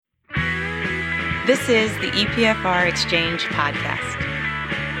This is the EPFR Exchange podcast.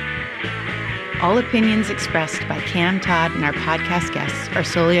 All opinions expressed by Cam, Todd, and our podcast guests are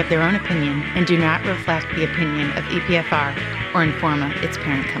solely of their own opinion and do not reflect the opinion of EPFR or Informa, its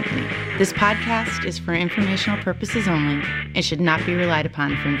parent company. This podcast is for informational purposes only and should not be relied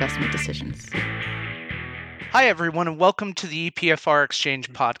upon for investment decisions. Hi, everyone, and welcome to the EPFR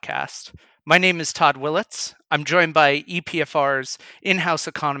Exchange podcast. My name is Todd Willits. I'm joined by EPFR's in-house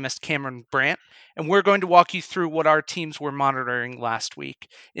economist, Cameron Brandt, and we're going to walk you through what our teams were monitoring last week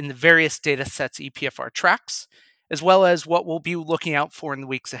in the various data sets EPFR tracks, as well as what we'll be looking out for in the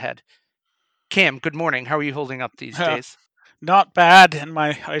weeks ahead. Cam, good morning. How are you holding up these days? Not bad in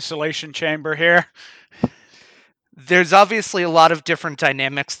my isolation chamber here. There's obviously a lot of different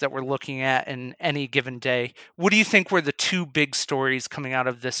dynamics that we're looking at in any given day. What do you think were the two big stories coming out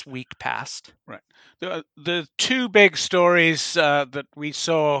of this week past? Right. The two big stories that we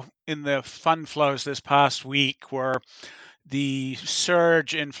saw in the fund flows this past week were the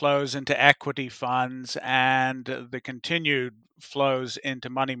surge in flows into equity funds and the continued flows into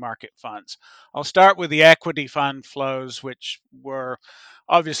money market funds. I'll start with the equity fund flows, which were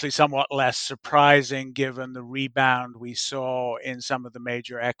obviously somewhat less surprising given the rebound we saw in some of the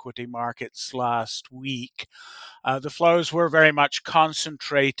major equity markets last week. The flows were very much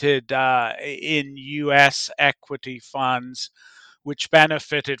concentrated in U.S. equity funds, which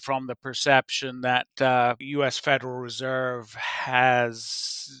benefited from the perception that U.S. Federal Reserve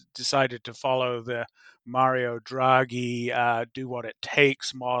has decided to follow the Mario Draghi do what it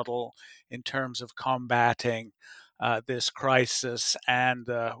takes model in terms of combating this crisis and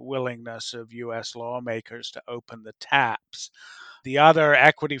the willingness of U.S. lawmakers to open the taps. The other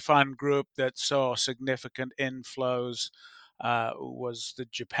equity fund group that saw significant inflows was the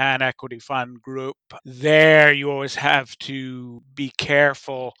Japan Equity Fund Group. There, you always have to be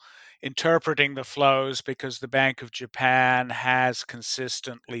careful interpreting the flows because the Bank of Japan has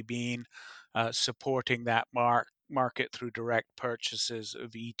consistently been supporting that market through direct purchases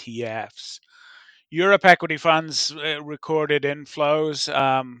of ETFs. Europe equity funds recorded inflows,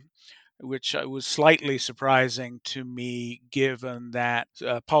 which was slightly surprising to me given that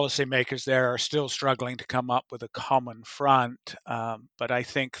policymakers there are still struggling to come up with a common front. But I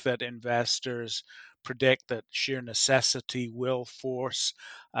think that investors predict that sheer necessity will force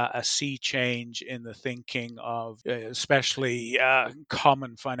a sea change in the thinking of especially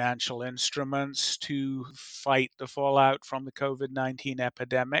common financial instruments to fight the fallout from the COVID-19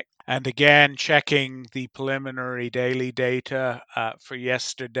 epidemic. And again, checking the preliminary daily data for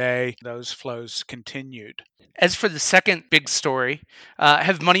yesterday, those flows continued. As for the second big story,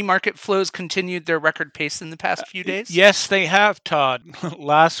 have money market flows continued their record pace in the past few days? Yes, they have, Todd.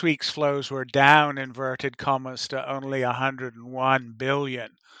 Last week's flows were down, inverted commas, to only 101 billion,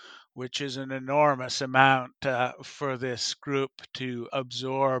 which is an enormous amount for this group to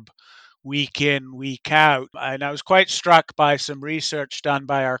absorb week in, week out. And I was quite struck by some research done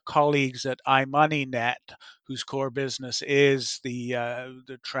by our colleagues at iMoneyNet, whose core business is the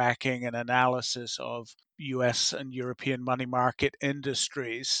tracking and analysis of US and European money market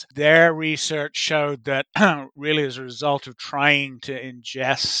industries. Their research showed that really as a result of trying to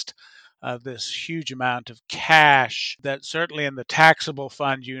ingest this huge amount of cash, that certainly in the taxable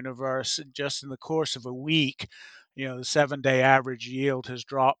fund universe, just in the course of a week, the 7-day average yield has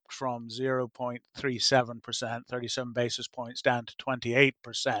dropped from 0.37%, 37 basis points, down to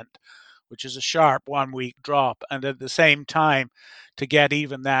 28%, which is a sharp 1-week drop. And at the same time, to get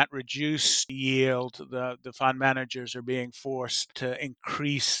even that reduced yield, the fund managers are being forced to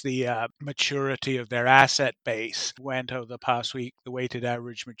increase the maturity of their asset base. Went over the past week, the weighted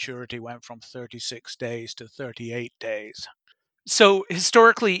average maturity went from 36 days to 38 days. So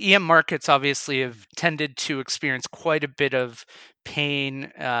historically, EM markets obviously have tended to experience quite a bit of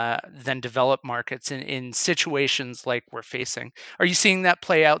pain than developed markets in situations like we're facing. Are you seeing that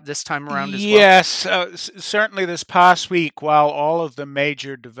play out this time around as well? Yes, certainly this past week, while all of the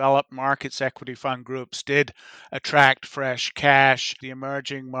major developed markets equity fund groups did attract fresh cash, the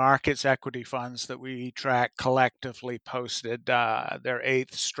emerging markets equity funds that we track collectively posted their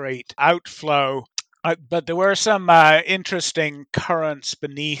 8th straight outflow. But there were some interesting currents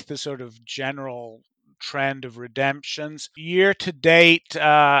beneath the sort of general trend of redemptions. Year to date,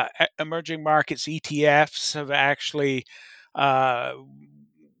 emerging markets ETFs have actually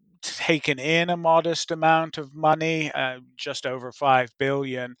taken in a modest amount of money, just over 5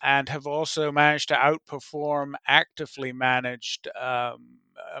 billion, and have also managed to outperform actively managed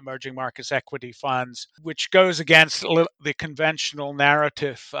emerging markets equity funds, which goes against the conventional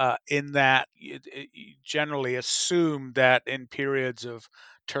narrative in that you generally assume that in periods of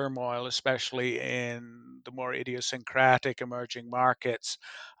turmoil, especially in the more idiosyncratic emerging markets,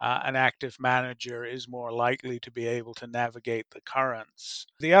 an active manager is more likely to be able to navigate the currents.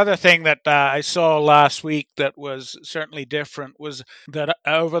 The other thing that I saw last week that was certainly different was that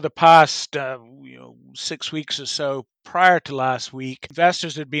over the past 6 weeks or so prior to last week,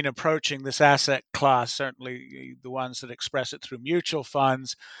 investors had been approaching this asset class, certainly the ones that express it through mutual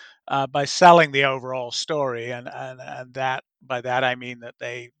funds, by selling the overall story, and that by that I mean that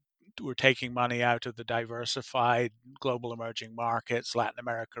they were taking money out of the diversified global emerging markets, Latin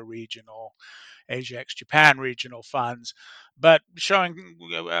America regional, Asia ex-Japan regional funds, but showing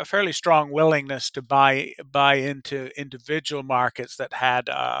a fairly strong willingness to buy into individual markets that had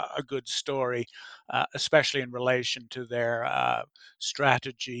a good story, especially in relation to their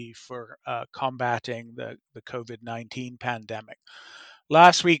strategy for combating the COVID-19 pandemic.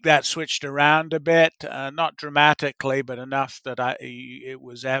 Last week that switched around a bit, not dramatically, but enough that it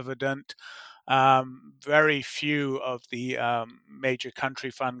was evident. Very few of the major country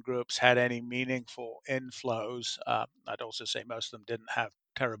fund groups had any meaningful inflows. I'd also say most of them didn't have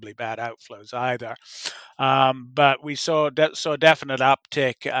terribly bad outflows either. But we saw a definite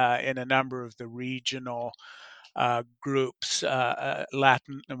uptick in a number of the regional groups,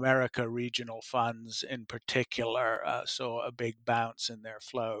 Latin America regional funds in particular, saw a big bounce in their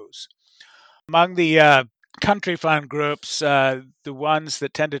flows. Among the country fund groups, the ones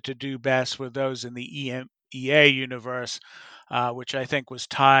that tended to do best were those in the EMEA universe, which I think was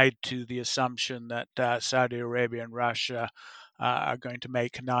tied to the assumption that Saudi Arabia and Russia are going to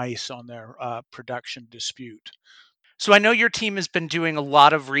make nice on their production dispute. So I know your team has been doing a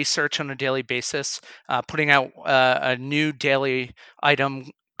lot of research on a daily basis, putting out a new daily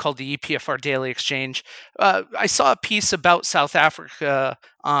item called the EPFR Daily Exchange. I saw a piece about South Africa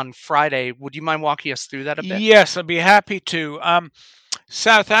on Friday. Would you mind walking us through that a bit? Yes, I'd be happy to.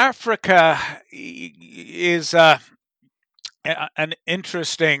 South Africa is an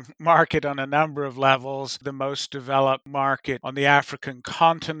interesting market on a number of levels, the most developed market on the African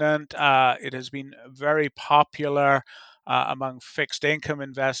continent. It has been very popular among fixed income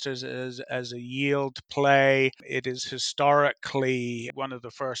investors as a yield play. It is historically one of the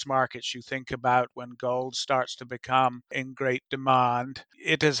first markets you think about when gold starts to become in great demand.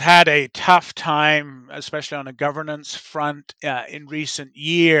 It has had a tough time, especially on a governance front in recent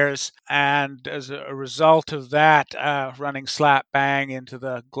years, and as a result of that, running slap bang into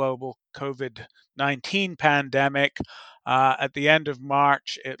the global COVID-19 pandemic. At the end of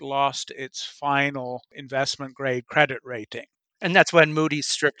March, it lost its final investment grade credit rating. And that's when Moody's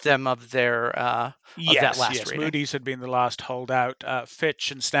stripped them of their of that last rating. Moody's had been the last holdout.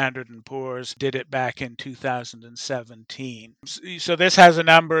 Fitch and Standard & Poor's did it back in 2017. So this has a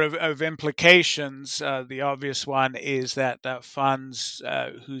number of implications. The obvious one is that funds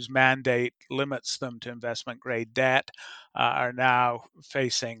whose mandate limits them to investment grade debt are now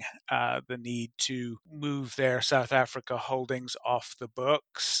facing the need to move their South Africa holdings off the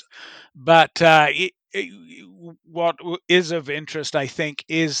books. But what is of interest, I think,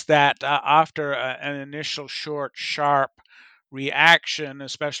 is that after an initial short, sharp reaction,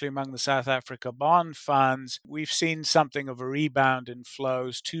 especially among the South Africa bond funds, we've seen something of a rebound in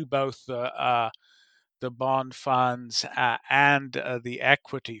flows to both the bond funds and the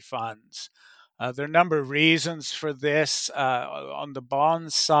equity funds. There are a number of reasons for this. On the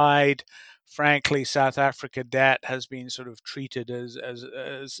bond side, frankly, South Africa debt has been sort of treated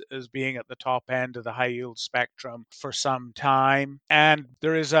as being at the top end of the high yield spectrum for some time. And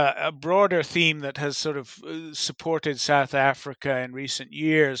there is a broader theme that has sort of supported South Africa in recent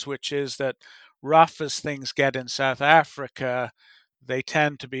years, which is that rough as things get in South Africa, they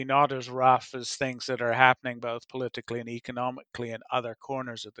tend to be not as rough as things that are happening both politically and economically in other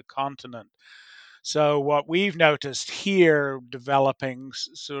corners of the continent. So what we've noticed here developing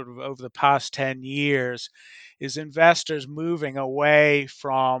sort of over the past 10 years is investors moving away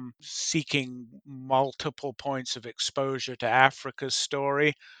from seeking multiple points of exposure to Africa's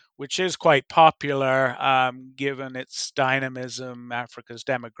story, which is quite popular given its dynamism, Africa's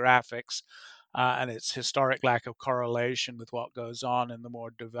demographics, and its historic lack of correlation with what goes on in the more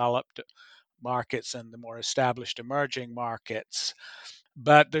developed markets and the more established emerging markets.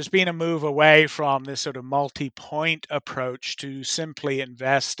 But there's been a move away from this sort of multi-point approach to simply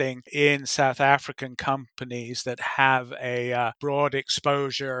investing in South African companies that have a broad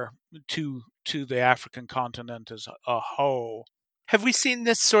exposure to the African continent as a whole. Have we seen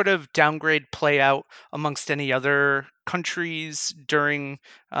this sort of downgrade play out amongst any other countries during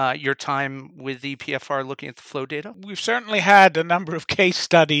your time with EPFR looking at the flow data? We've certainly had a number of case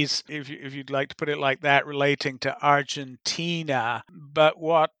studies, if you'd like to put it like that, relating to Argentina. But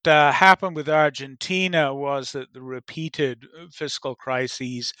what happened with Argentina was that the repeated fiscal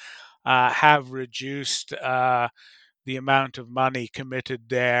crises have reduced the amount of money committed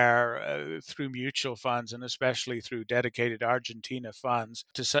there through mutual funds and especially through dedicated Argentina funds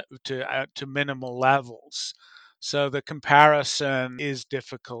to minimal levels. So the comparison is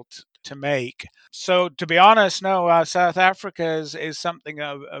difficult to make. So to be honest, no, South Africa is something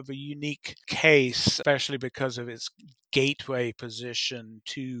of a unique case, especially because of its gateway position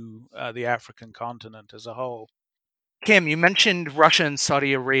to the African continent as a whole. Cam, you mentioned Russia and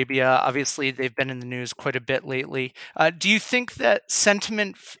Saudi Arabia. Obviously, they've been in the news quite a bit lately. Do you think that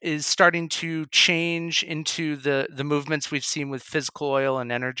sentiment is starting to change into the movements we've seen with physical oil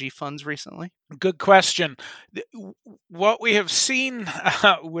and energy funds recently? Good question. What we have seen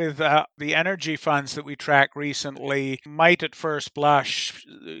with the energy funds that we track recently might at first blush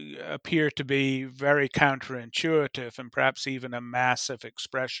appear to be very counterintuitive and perhaps even a massive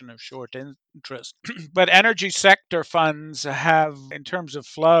expression of short interest. But energy sector funds have, in terms of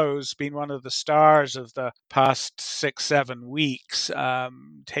flows, been one of the stars of the past 6, 7 weeks,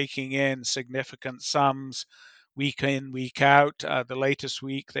 taking in significant sums week in, week out. The latest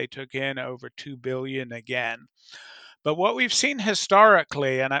week they took in over 2 billion again. But what we've seen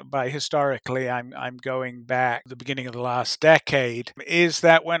historically, and by historically I'm going back the beginning of the last decade, is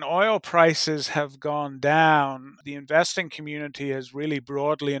that when oil prices have gone down, the investing community has really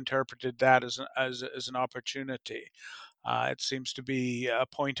broadly interpreted that as an opportunity. It seems to be a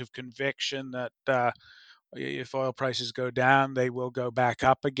point of conviction that if oil prices go down, they will go back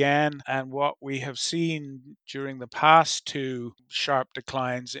up again. And what we have seen during the past two sharp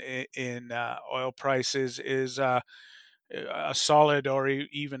declines in oil prices is a solid, or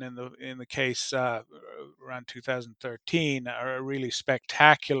even in the case around 2013, a really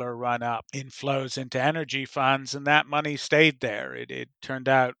spectacular run up in flows into energy funds, and that money stayed there. It turned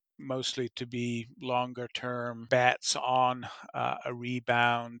out mostly to be longer term bets on a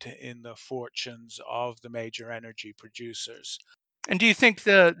rebound in the fortunes of the major energy producers. And do you think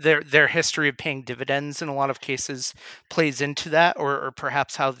their history of paying dividends in a lot of cases plays into that, or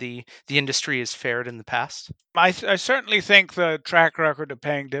perhaps how the industry has fared in the past? I certainly think the track record of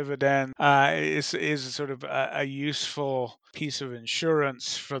paying dividend is sort of a useful piece of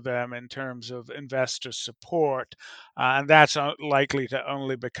insurance for them in terms of investor support, and that's likely to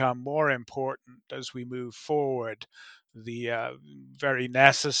only become more important as we move forward. The very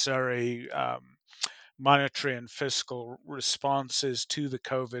necessary monetary and fiscal responses to the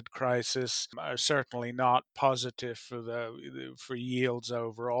COVID crisis are certainly not positive for yields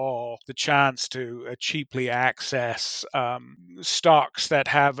overall. The chance to cheaply access stocks that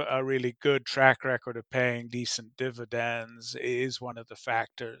have a really good track record of paying decent dividends is one of the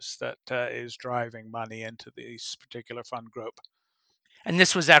factors that is driving money into this particular fund group. And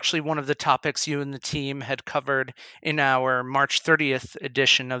this was actually one of the topics you and the team had covered in our March 30th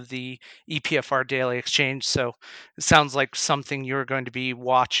edition of the EPFR Daily Exchange. So it sounds like something you're going to be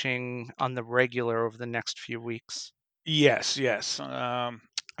watching on the regular over the next few weeks. Yes, yes.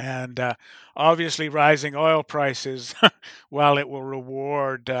 And obviously, rising oil prices, while it will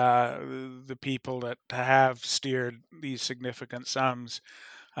reward the people that have steered these significant sums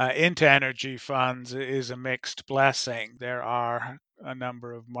into energy funds, is a mixed blessing. There are a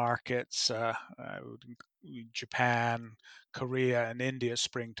number of markets, Japan, Korea, and India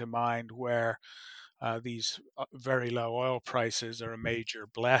spring to mind, where these very low oil prices are a major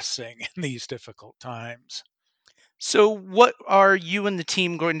blessing in these difficult times. So, what are you and the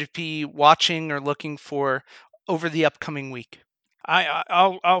team going to be watching or looking for over the upcoming week?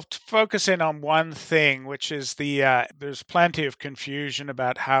 I'll focus in on one thing, which is there's plenty of confusion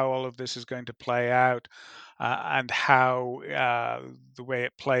about how all of this is going to play out, and how the way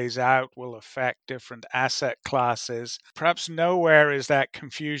it plays out will affect different asset classes. Perhaps nowhere is that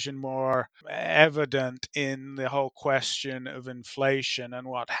confusion more evident in the whole question of inflation and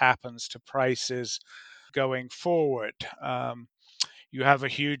what happens to prices going forward. You have a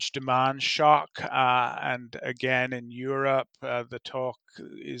huge demand shock. And again, in Europe, the talk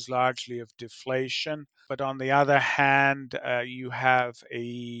is largely of deflation. But on the other hand, you have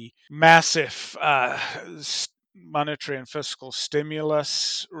a massive monetary and fiscal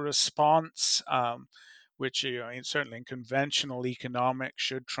stimulus response, which certainly in conventional economics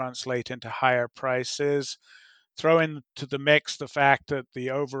should translate into higher prices. Throw into the mix the fact that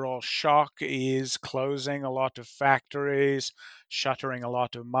the overall shock is closing a lot of factories, shuttering a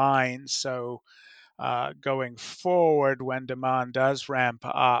lot of mines. So going forward, when demand does ramp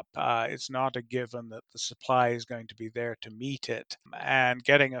up, it's not a given that the supply is going to be there to meet it. And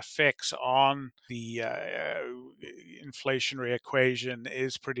getting a fix on the inflationary equation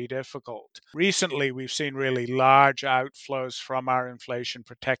is pretty difficult. Recently, we've seen really large outflows from our inflation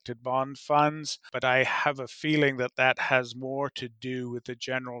protected bond funds, but I have a feeling that that has more to do with the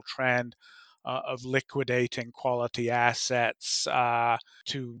general trend of liquidating quality assets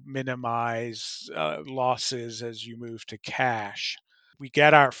to minimize losses as you move to cash. We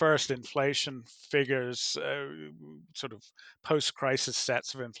get our first inflation figures, sort of post-crisis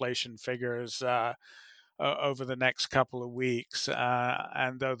sets of inflation figures over the next couple of weeks.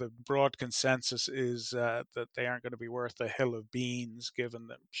 And though the broad consensus is that they aren't going to be worth a hill of beans given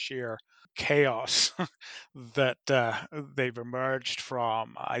the sheer chaos that they've emerged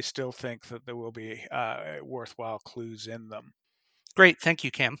from, I still think that there will be worthwhile clues in them. Great. Thank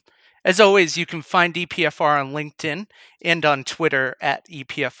you, Cam. As always, you can find EPFR on LinkedIn and on Twitter at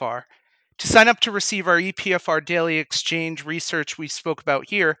EPFR. To sign up to receive our EPFR daily exchange research we spoke about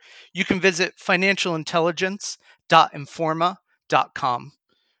here, you can visit financialintelligence.informa.com.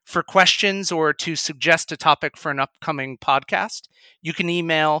 For questions or to suggest a topic for an upcoming podcast, you can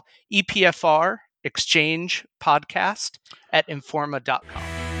email EPFR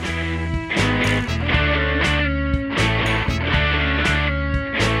exchangepodcast@informa.com.